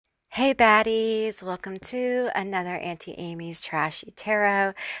Hey baddies, welcome to another Auntie Amy's Trashy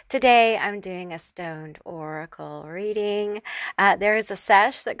Tarot. Today I'm doing a stoned oracle reading. There is a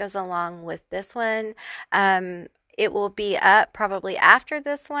sesh that goes along with this one. It will be up probably after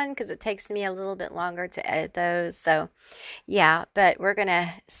this one because it takes me a little bit longer to edit those. So yeah, but we're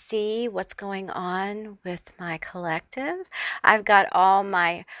gonna see what's going on with my collective. I've got all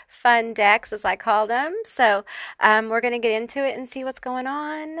my fun decks, as I call them. So we're gonna get into it and see what's going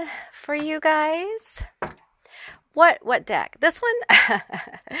on for you guys. What deck? This one.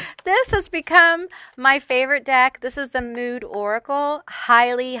 This has become my favorite deck. This is the Mood Oracle.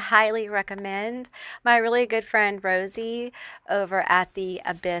 Highly recommend. My really good friend Rosie over at the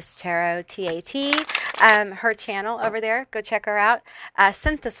Abyss Tarot TAT, her channel over there, go check her out,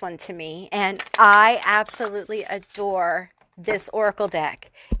 sent this one to me, and I absolutely adore this oracle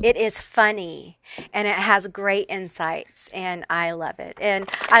deck. It is funny and it has great insights and I love it. And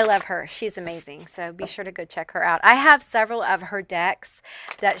I love her. She's amazing. So be sure to go check her out. I have several of her decks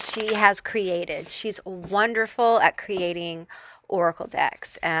that she has created. She's wonderful at creating oracle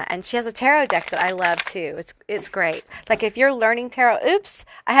decks. And she has a tarot deck that I love too. It's great. Like if you're learning tarot, oops,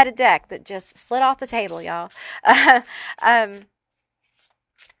 I had a deck that just slid off the table, y'all.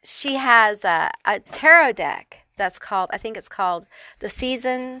 She has a tarot deck that's called, I think it's called The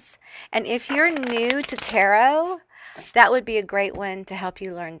Seasons. And if you're new to tarot, that would be a great one to help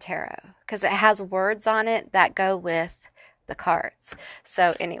you learn tarot because it has words on it that go with the cards.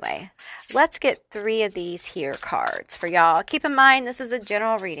 So anyway, let's get 3 of these here cards for y'all. Keep in mind, this is a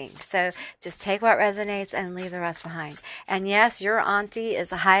general reading, so just take what resonates and leave the rest behind. And yes, your auntie is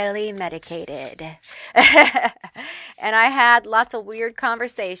highly medicated. And I had lots of weird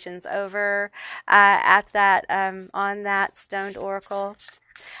conversations over at that on that Stoned Oracle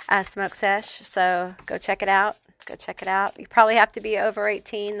smoke sesh. So go check it out. Go check it out. You probably have to be over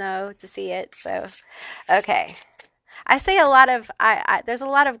 18 though to see it. So okay. I say a lot of, there's a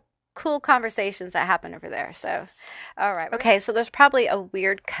lot of cool conversations that happen over there. So, all right. Okay, so there's probably a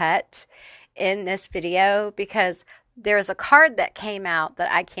weird cut in this video because there's a card that came out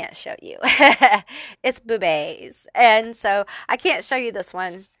that I can't show you. It's boobies. And so I can't show you this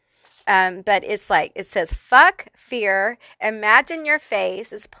one. But it's like, it says, fuck fear. Imagine your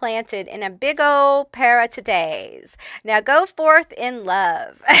face is planted in a big old pair of today's. Now go forth in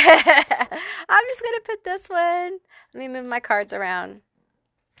love. I'm just going to put this one. Let me move my cards around.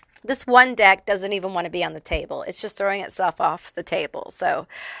 This one deck doesn't even want to be on the table. It's just throwing itself off the table. So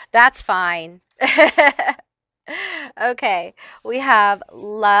that's fine. Okay. We have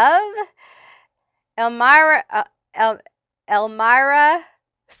love. Elmira.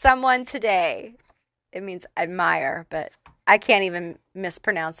 Someone today. It means admire, but I can't even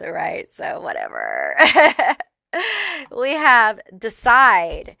mispronounce it right, so whatever. We have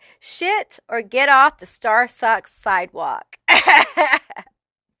decide. Shit or get off the Star Sucks sidewalk.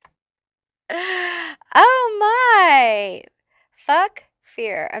 Oh my. Fuck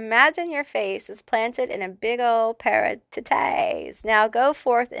fear. Imagine your face is planted in a big old pair of titties. Now go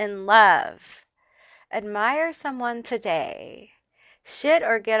forth in love. Admire someone today. Shit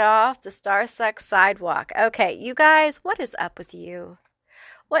or get off the Starsuck sidewalk. Okay, you guys, what is up with you?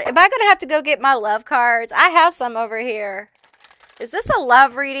 What am I going to have to go get my love cards? I have some over here. Is this a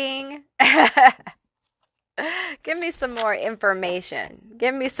love reading? Give me some more information.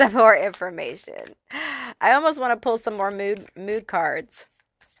 Give me some more information. I almost want to pull some more mood cards.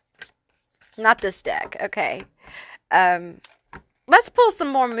 Not this deck. Okay. Let's pull some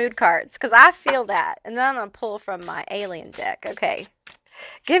more mood cards because I feel that. And then I'm going to pull from my alien deck. Okay.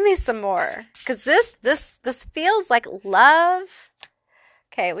 Give me some more because this feels like love.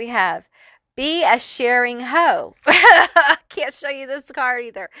 Okay, we have be a sharing hoe. Can't show you this card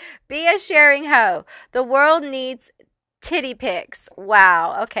either. Be a sharing hoe. The world needs titty pics.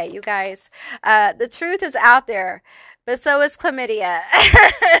 Wow. Okay, you guys. The truth is out there, but so is chlamydia.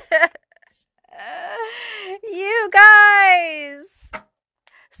 You guys.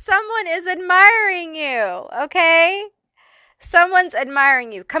 Someone is admiring you, okay? Someone's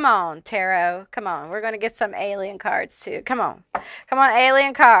admiring you. Come on, tarot. Come on. We're going to get some alien cards too. Come on. Come on,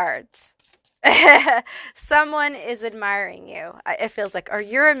 alien cards. Someone is admiring you. It feels like, or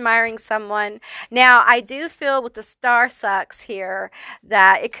you're admiring someone. Now, I do feel with the star sucks here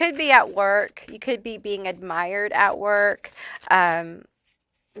that it could be at work. You could be being admired at work.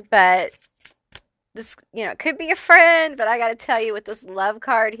 But this, it could be a friend, but I got to tell you with this love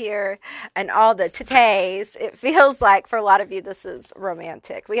card here and all the titties, it feels like for a lot of you, this is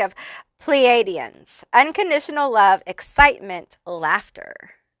romantic. We have Pleiadians, unconditional love, excitement, laughter.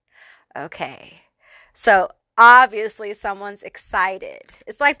 Okay. So obviously someone's excited.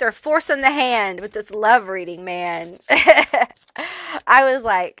 It's like they're forcing the hand with this love reading, man. I was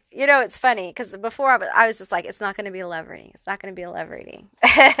like, it's funny because before I was just like, it's not going to be a love reading. It's not going to be a love reading.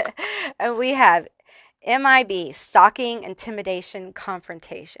 And we have MIB, stalking, intimidation,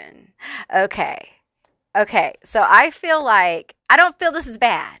 confrontation. Okay. Okay. So I feel like, I don't feel this is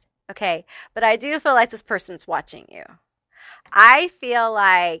bad. Okay. But I do feel like this person's watching you. I feel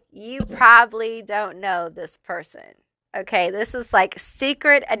like you probably don't know this person. Okay, this is like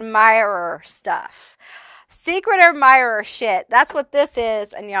secret admirer stuff. Secret admirer shit. That's what this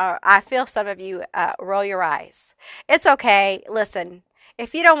is. And y'all, I feel some of you roll your eyes. It's okay. Listen,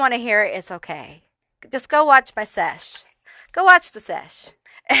 if you don't want to hear it, it's okay. Just go watch my sesh. Go watch the sesh.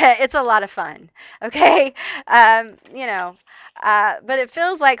 It's a lot of fun. Okay. But it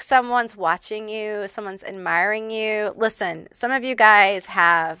feels like someone's watching you, someone's admiring you. Listen, some of you guys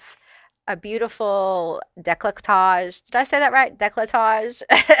have a beautiful décolletage. Did I say that right? Décolletage.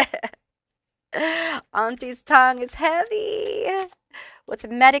 Auntie's tongue is heavy with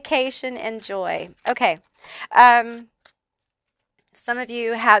medication and joy. Okay. Some of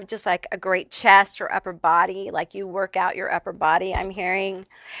you have just like a great chest or upper body, like you work out your upper body. I'm hearing,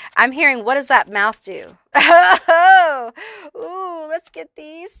 what does that mouth do? Oh, ooh, let's get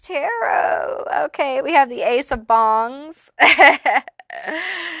these tarot. Okay, we have the Ace of Bongs.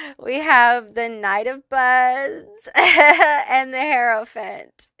 We have the Knight of Buds and the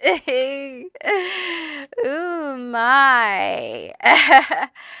Hierophant. Ooh, my.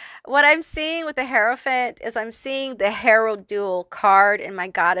 What I'm seeing with the Hierophant is I'm seeing the Herald Duel card in my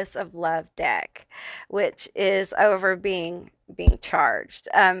Goddess of Love deck, which is over being charged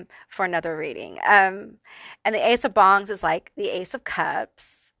for another reading. And the Ace of Bongs is like the Ace of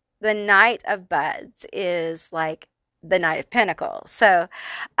Cups. The Knight of Buds is like the Knight of Pentacles. So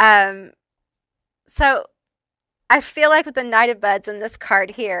I feel like with the Knight of Buds and this card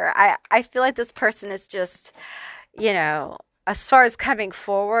here, I feel like this person is just, as far as coming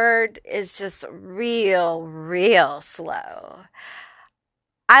forward, is just real slow.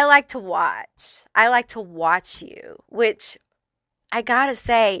 I like to watch. I like to watch you, which I gotta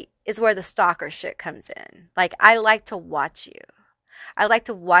say is where the stalker shit comes in. Like, I like to watch you. I like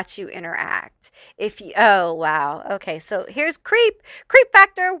to watch you interact. Oh, wow. Okay, so here's creep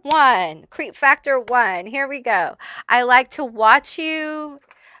factor 1. Creep factor 1. Here we go. I like to watch you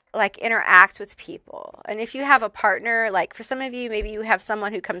like interact with people. And if you have a partner, like for some of you, maybe you have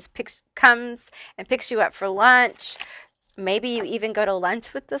someone who comes and picks you up for lunch. Maybe you even go to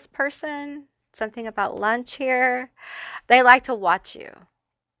lunch with this person. Something about lunch here. They like to watch you.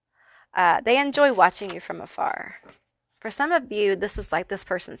 They enjoy watching you from afar. For some of you, this is like this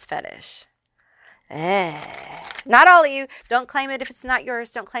person's fetish. Not all of you. Don't claim it if it's not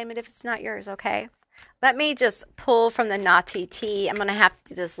yours. Don't claim it if it's not yours, okay? Let me just pull from the naughty tea. I'm going to have to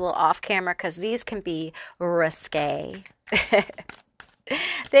do this a little off camera because these can be risque.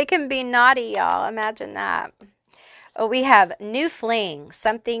 They can be naughty, y'all. Imagine that. Oh, we have new fling,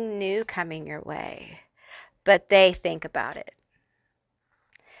 something new coming your way. But they think about it.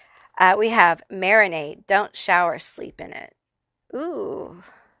 We have marinate, don't shower, sleep in it. Ooh.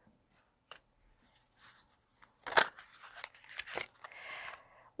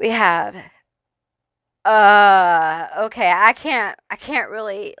 We have okay, I can't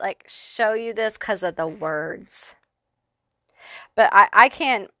really like show you this because of the words. But I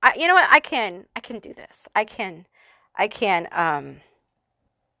can you know what? I can do this.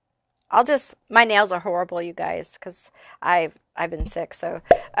 I'll just, my nails are horrible, you guys, because I've been sick, so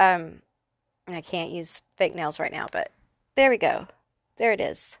I can't use fake nails right now, but there we go. There it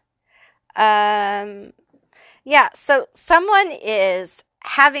is. Yeah, so someone is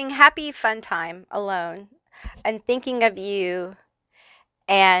having happy fun time alone and thinking of you,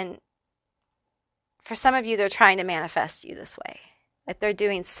 and for some of you, they're trying to manifest you this way. Like they're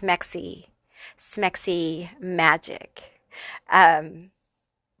doing smexy magic.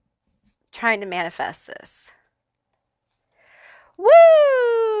 Trying to manifest this.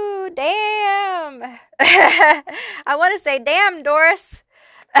 Woo! Damn! I want to say, damn, Doris.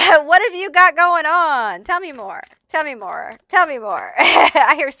 What have you got going on? Tell me more. Tell me more. Tell me more.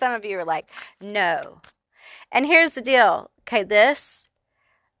 I hear some of you are like, no. And here's the deal. Okay, this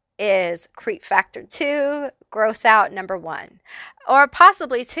is creep factor 2, gross out number 1. Or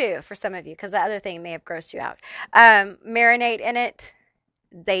possibly 2 for some of you, because the other thing may have grossed you out. Marinate in it,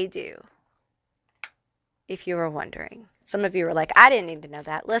 they do. If you were wondering. Some of you were like, I didn't need to know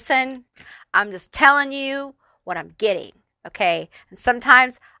that. Listen, I'm just telling you what I'm getting, okay? And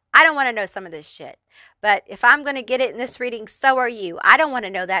sometimes I don't want to know some of this shit. But if I'm going to get it in this reading, so are you. I don't want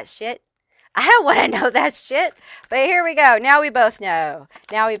to know that shit, I don't want to know that shit. But here we go. Now we both know.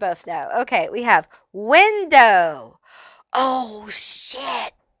 Now we both know. Okay, we have window. Oh,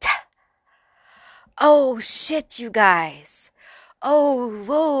 shit. Oh, shit, you guys. Oh,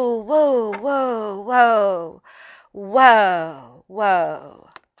 whoa, whoa, whoa, whoa. Whoa, whoa.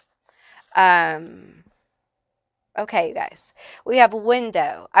 Okay, you guys. We have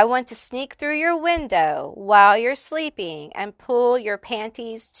window. I want to sneak through your window while you're sleeping and pull your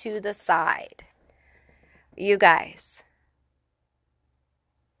panties to the side. You guys.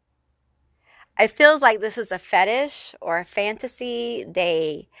 It feels like this is a fetish or a fantasy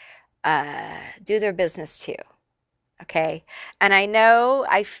they do their business to. Okay. And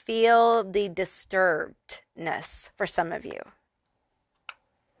I feel the disturbedness for some of you.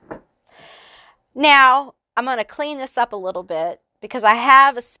 Now, I'm going to clean this up a little bit because I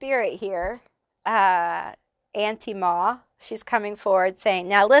have a spirit here. Auntie Ma, she's coming forward saying,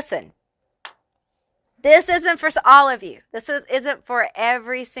 now listen, this isn't for all of you. This isn't for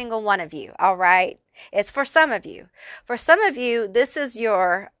every single one of you. All right. It's for some of you. For some of you, this is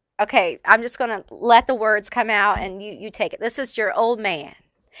your, okay, I'm just going to let the words come out and you take it. This is your old man.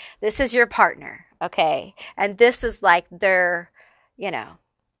 This is your partner. Okay. And this is like their,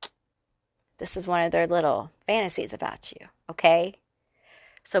 this is one of their little fantasies about you, okay?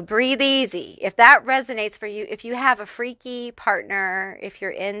 So breathe easy. If that resonates for you, if you have a freaky partner, if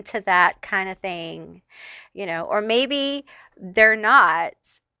you're into that kind of thing, or maybe they're not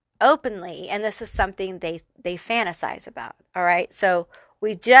openly and this is something they fantasize about, all right? So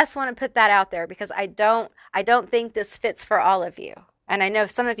we just want to put that out there because I don't think this fits for all of you. And I know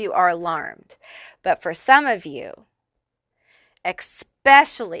some of you are alarmed, but for some of you,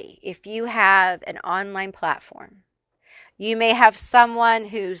 especially if you have an online platform, you may have someone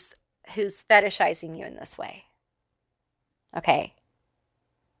who's fetishizing you in this way. Okay.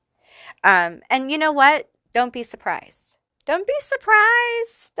 And you know what? Don't be surprised. Don't be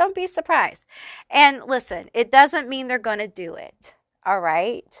surprised. Don't be surprised. And listen, it doesn't mean they're going to do it. All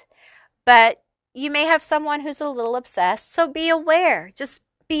right. But you may have someone who's a little obsessed. So be aware. Just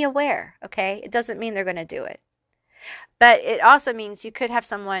be aware. Okay. It doesn't mean they're going to do it. But it also means you could have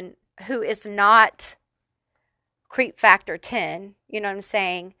someone who is not creep factor 10, you know what I'm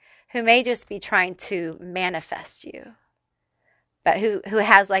saying, who may just be trying to manifest you, but who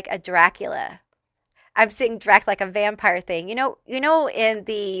has like a Dracula. I'm seeing Dracula like a vampire thing. You know in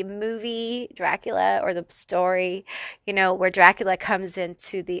the movie Dracula or the story, where Dracula comes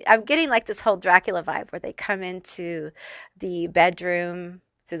into I'm getting like this whole Dracula vibe where they come into the bedroom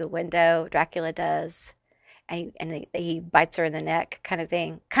through the window, Dracula does. And he bites her in the neck kind of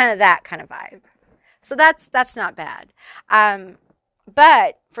thing, kind of that kind of vibe. So that's not bad.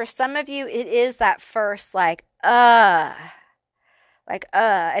 But for some of you, it is that first and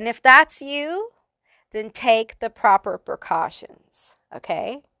if that's you, then take the proper precautions,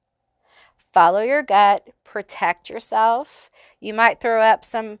 okay? Follow your gut, protect yourself. You might throw up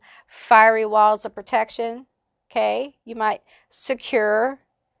some fiery walls of protection, okay? You might secure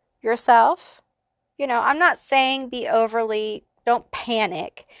yourself. I'm not saying be overly, don't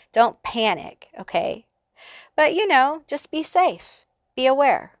panic, okay? But, just be safe, be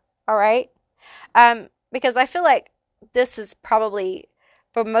aware, all right? Because I feel like this is probably,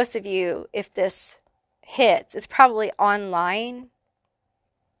 for most of you, if this hits, it's probably online,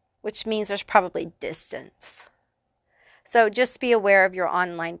 which means there's probably distance. So just be aware of your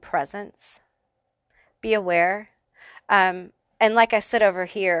online presence. Be aware. And like I said over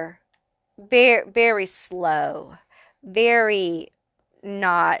here, very, very slow, very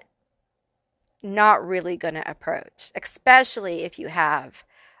not really going to approach, especially if you have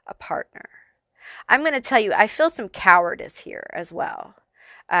a partner. I'm going to tell you, I feel some cowardice here as well.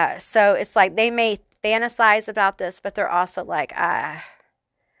 So it's like they may fantasize about this, but they're also like,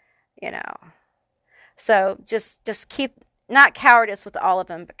 So just keep, not cowardice with all of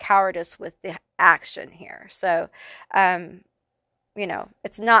them, but cowardice with the action here. So,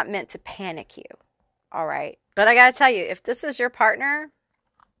 it's not meant to panic you. All right. But I got to tell you, if this is your partner,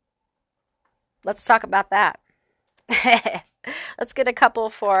 let's talk about that. Let's get a couple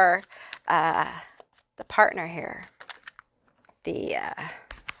for the partner here. The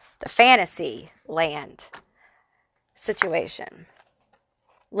fantasy land situation.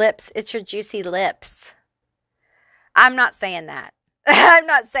 Lips, it's your juicy lips. I'm not saying that. I'm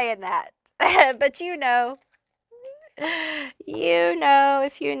not saying that. But if you know, you know.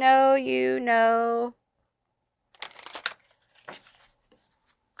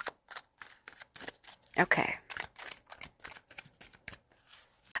 Okay.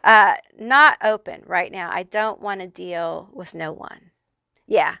 Not open right now. I don't want to deal with no one.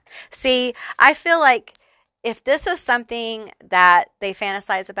 Yeah. See, I feel like if this is something that they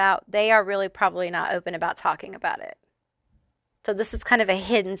fantasize about, they are really probably not open about talking about it. So this is kind of a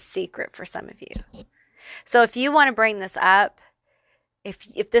hidden secret for some of you. So if you want to bring this up,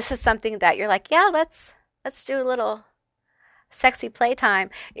 if this is something that you're like, yeah, let's do a little sexy playtime,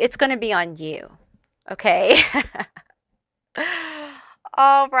 it's going to be on you. Okay?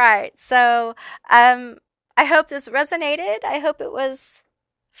 All right. So, I hope this resonated. I hope it was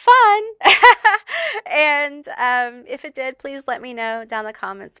fun. And if it did, please let me know down in the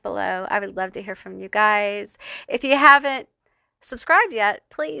comments below. I would love to hear from you guys. If you haven't subscribed yet,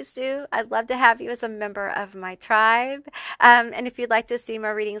 please do. I'd love to have you as a member of my tribe. And if you'd like to see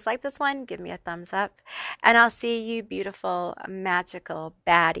more readings like this one, give me a thumbs up. And I'll see you beautiful, magical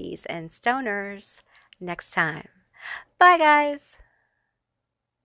baddies and stoners next time. Bye, guys.